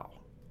cow.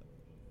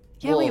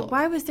 Yeah, wait,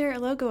 why was their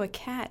logo a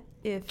cat?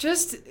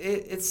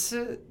 It's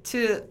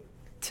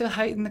to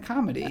heighten the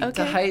comedy, Okay.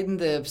 to heighten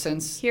the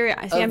sense Here,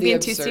 I see, of I'm the being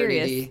absurdity. too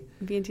serious.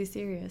 I'm being too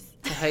serious.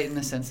 To heighten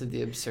the sense of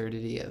the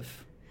absurdity of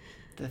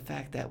the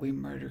fact that we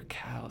murder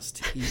cows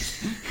to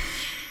eat.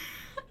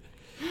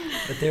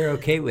 But they're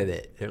okay with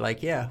it. They're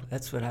like, yeah,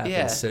 that's what happens.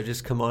 Yeah. So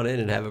just come on in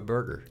and have a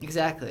burger.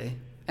 Exactly.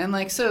 And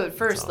like, so at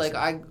first, That's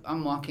like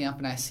I'm walking up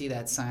and I see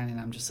that sign and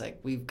I'm just like,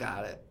 we've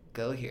got to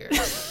go here.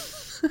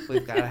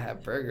 We've got to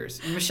have burgers.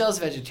 And Michelle's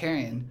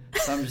vegetarian,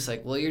 so I'm just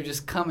like, well, you're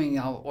just coming.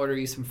 I'll order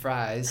you some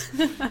fries,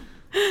 but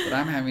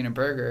I'm having a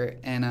burger.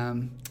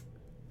 And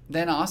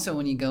then also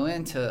when you go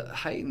in to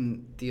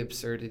heighten the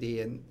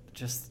absurdity and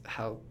just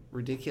how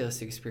ridiculous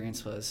the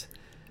experience was,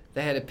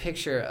 they had a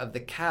picture of the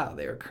cow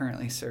they were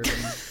currently serving,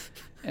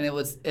 and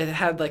it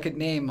had like a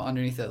name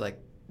underneath it, like,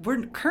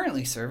 we're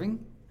currently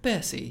serving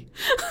Bessie.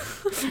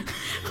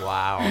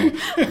 Wow.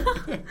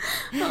 Oh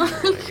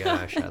my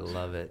gosh, I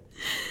love it.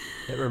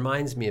 It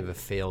reminds me of a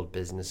failed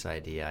business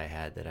idea I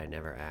had that I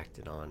never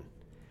acted on.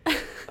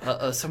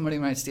 Somebody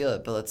might steal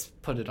it, but let's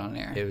put it on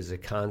air. It was a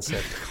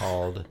concept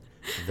called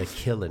the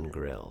Kill and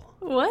Grill.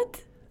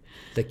 What?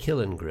 The Kill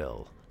and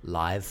Grill,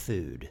 live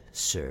food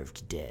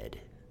served dead.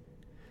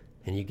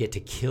 And you get to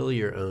kill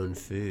your own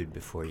food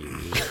before you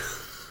eat it.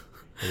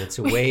 And it's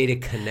a way to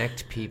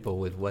connect people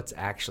with what's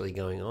actually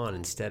going on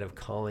instead of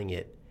calling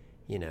it,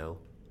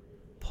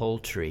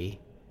 poultry.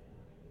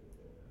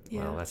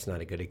 Yeah. Well, that's not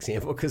a good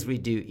example because we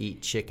do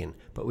eat chicken,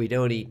 but we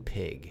don't eat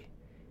pig.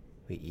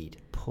 We eat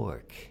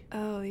pork.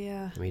 Oh,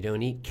 yeah. And we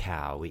don't eat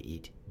cow, we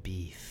eat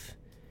beef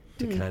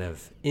to kind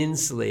of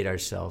insulate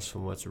ourselves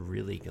from what's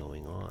really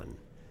going on.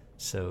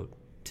 So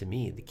to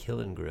me, the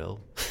Kill and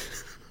Grill.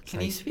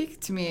 Can you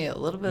speak to me a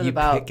little bit You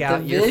about pick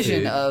out the your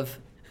vision food. of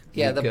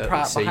You the go-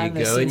 behind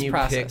the scenes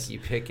process? You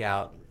pick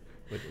out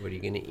what are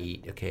you going to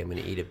eat. Okay, I'm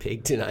going to eat a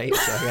pig tonight,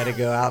 so I got to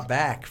go out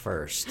back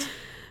first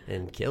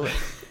and kill it.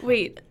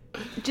 Wait,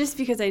 just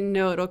because I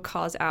know it'll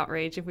cause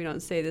outrage if we don't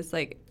say this,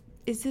 like,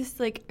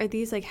 are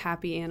these like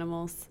happy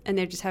animals and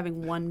they're just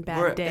having one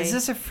bad day? Is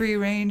this a free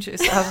range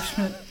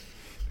establishment?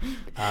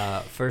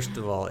 First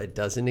of all, it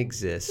doesn't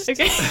exist.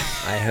 Okay.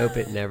 I hope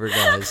it never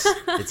does.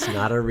 It's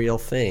not a real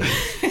thing.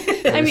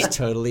 It was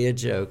totally a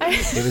joke.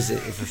 It was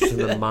from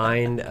the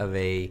mind of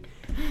a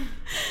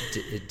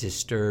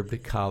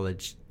disturbed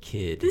college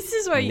kid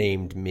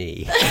named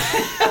me.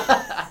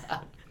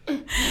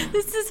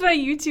 This is why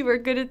you two are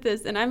good at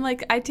this, and I'm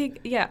like, I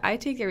take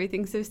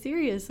everything so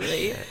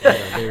seriously.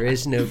 There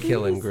is no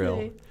Kill and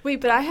Grill.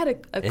 Wait, but I had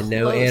a And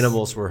no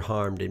animals were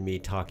harmed in me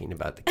talking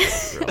about the Kill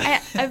and Grill.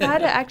 I've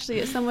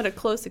had somewhat a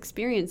close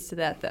experience to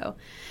that, though,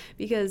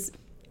 because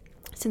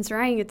since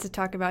Ryan gets to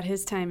talk about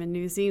his time in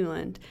New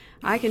Zealand,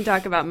 I can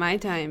talk about my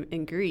time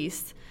in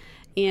Greece.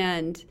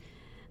 And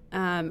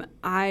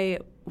I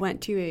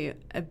went to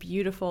a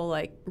beautiful,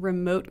 like,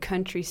 remote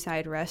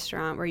countryside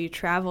restaurant where you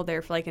travel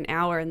there for like an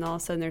hour, and all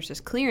of a sudden there's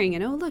this clearing,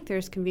 and oh, look,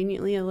 there's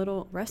conveniently a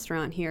little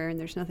restaurant here, and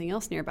there's nothing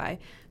else nearby.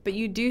 But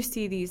you do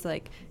see these,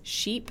 like,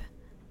 sheep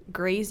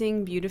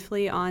grazing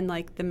beautifully on,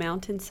 like, the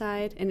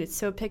mountainside, and it's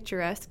so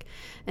picturesque.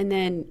 And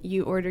then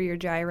you order your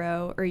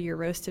gyro or your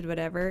roasted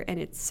whatever, and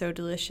it's so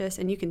delicious,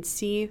 and you can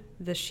see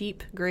the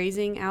sheep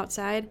grazing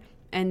outside,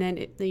 and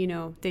then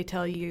they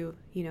tell you,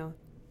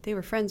 they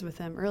were friends with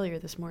them earlier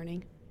this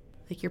morning.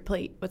 Like, your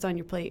plate, what's on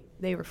your plate,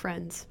 they were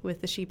friends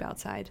with the sheep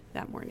outside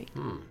that morning.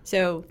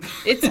 So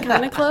it's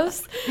kind of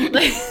close.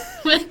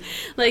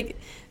 Like,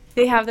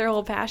 they have their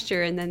whole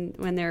pasture, and then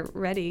when they're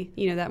ready,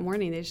 that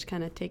morning, they just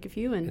kind of take a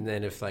few. And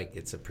then if, like,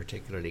 it's a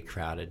particularly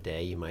crowded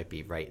day, you might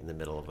be right in the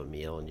middle of a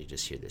meal, and you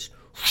just hear this.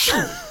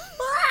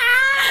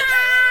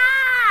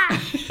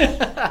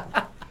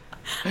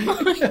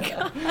 Oh, my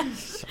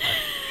gosh.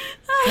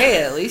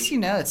 Hey, at least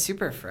it's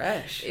super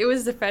fresh. It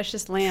was the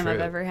freshest lamb I've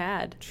True. ever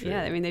had. True.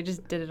 Yeah, I mean, they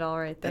just did it all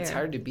right there. That's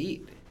hard to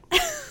beat.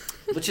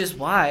 Which is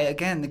why,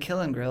 again, the Kill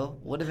and Grill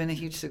would have been a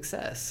huge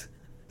success.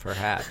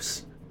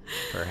 Perhaps.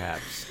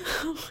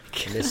 Oh, my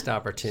God. Missed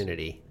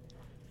opportunity.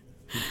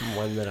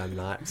 One that I'm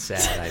not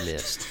sad I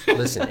missed.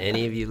 Listen,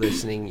 any of you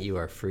listening, you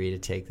are free to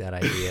take that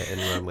idea and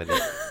run with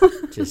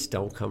it. Just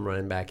don't come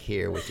running back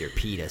here with your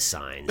PETA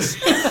signs.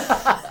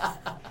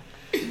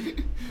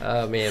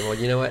 Oh, man. Well,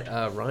 you know what,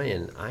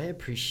 Ryan, I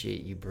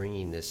appreciate you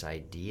bringing this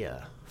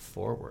idea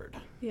forward.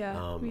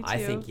 Yeah, me too. I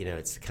think,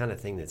 it's the kind of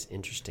thing that's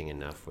interesting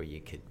enough where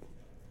you could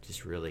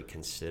just really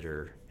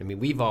consider. I mean,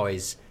 we've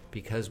always,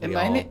 because we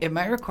It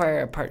might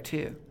require a part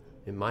 2.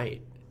 It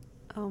might.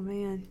 Oh,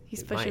 man.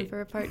 He's It pushing might.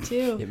 for a part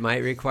 2. It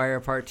might require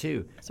a part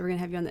 2. So we're going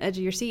to have you on the edge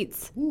of your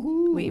seats,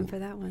 waiting for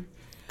that one.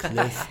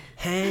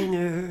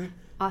 Hanger.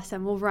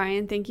 Awesome. Well,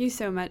 Ryan, thank you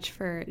so much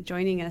for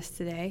joining us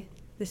today.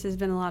 This has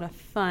been a lot of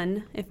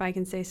fun, if I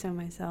can say so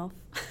myself.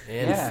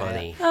 And Yeah.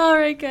 funny. All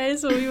right,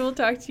 guys. Well, we will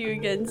talk to you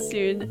again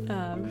soon.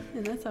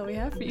 And that's all we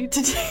have for you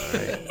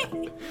today.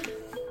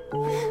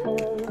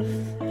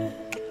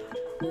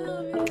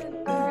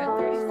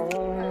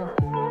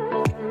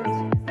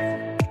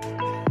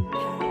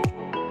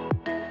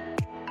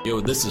 Yo,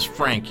 this is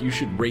Frank. You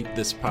should rate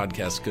this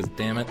podcast because,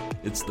 damn it,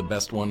 it's the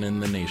best one in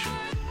the nation.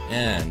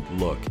 And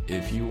look,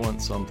 if you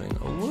want something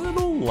a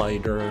little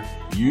lighter,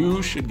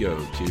 you should go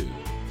to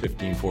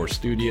 154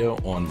 Studio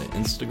on the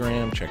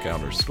Instagram. Check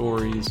out our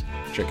stories.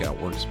 Check out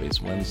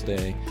Workspace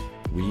Wednesday.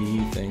 We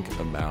think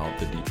about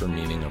the deeper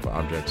meaning of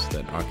objects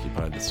that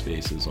occupy the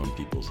spaces on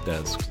people's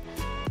desks,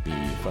 the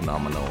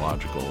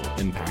phenomenological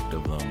impact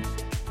of them.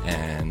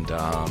 And,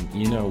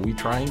 we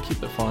try and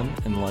keep it fun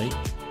and light.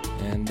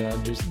 And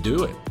just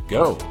do it.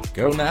 Go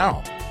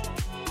now.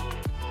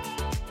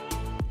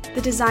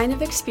 The Design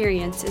of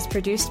Experience is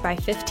produced by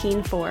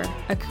 154,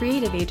 a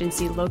creative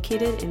agency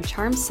located in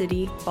Charm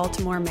City,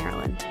 Baltimore,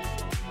 Maryland.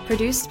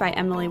 Produced by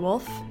Emily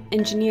Wolf,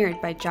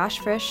 engineered by Josh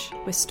Frisch,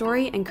 with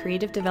story and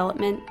creative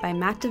development by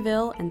Matt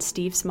DeVille and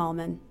Steve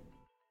Smallman.